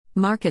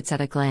Markets at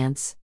a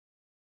glance.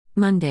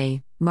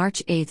 Monday,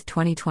 March 8,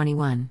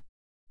 2021.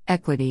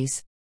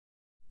 Equities.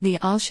 The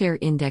all-share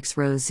index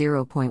rose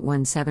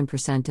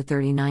 0.17% to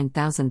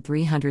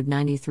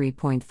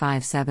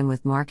 39,393.57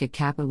 with market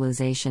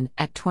capitalization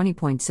at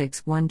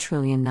 20.61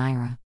 trillion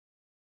naira.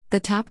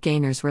 The top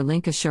gainers were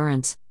Link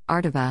Assurance,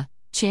 Arteva,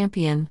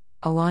 Champion,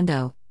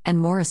 Owando, and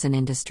Morrison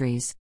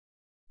Industries.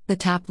 The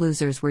top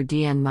losers were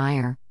DN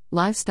Meyer,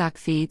 Livestock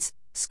Feeds,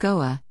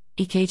 SCOA,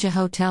 Ikeja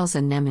Hotels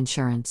and NEM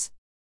Insurance.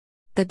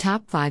 The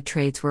top 5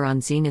 trades were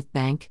on Zenith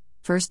Bank,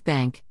 First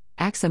Bank,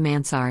 AXA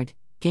Mansard,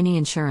 Guinea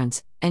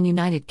Insurance, and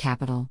United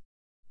Capital.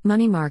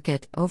 Money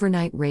market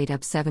overnight rate up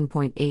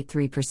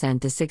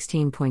 7.83% to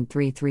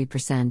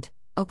 16.33%,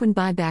 open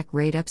buyback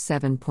rate up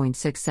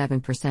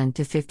 7.67%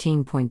 to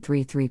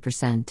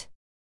 15.33%.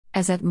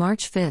 As at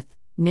March 5,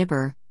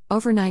 NIBOR,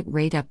 overnight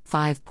rate up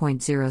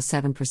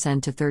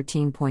 5.07% to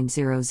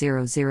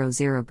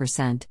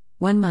 13.0000%,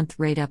 1-month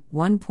rate up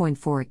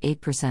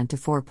 1.48% to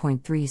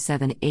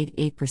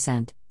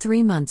 4.3788%,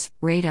 3 months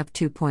rate up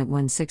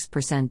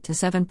 2.16% to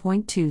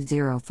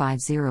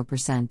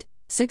 7.2050%,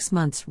 6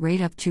 months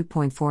rate up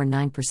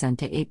 2.49%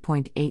 to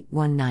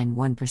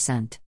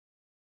 8.8191%.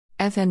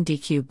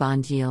 FMDQ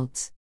bond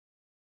yields.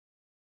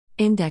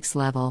 Index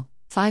level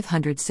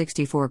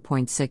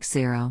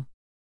 564.60.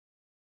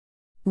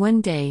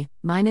 1 day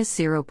minus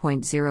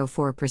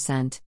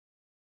 0.04%.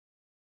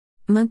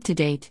 Month to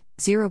date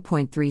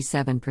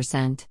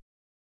 0.37%.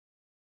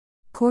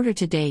 Quarter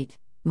to date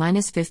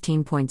minus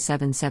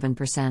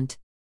 15.77%.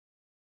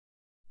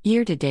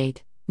 Year to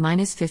date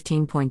minus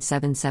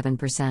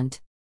 15.77%.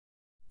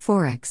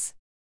 Forex.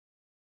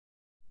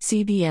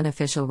 CBN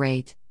official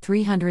rate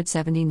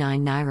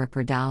 379 naira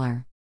per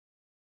dollar.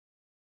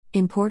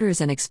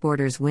 Importers and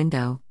exporters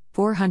window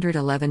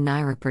 411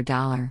 naira per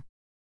dollar.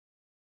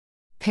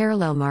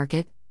 Parallel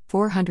market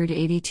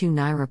 482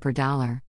 naira per dollar.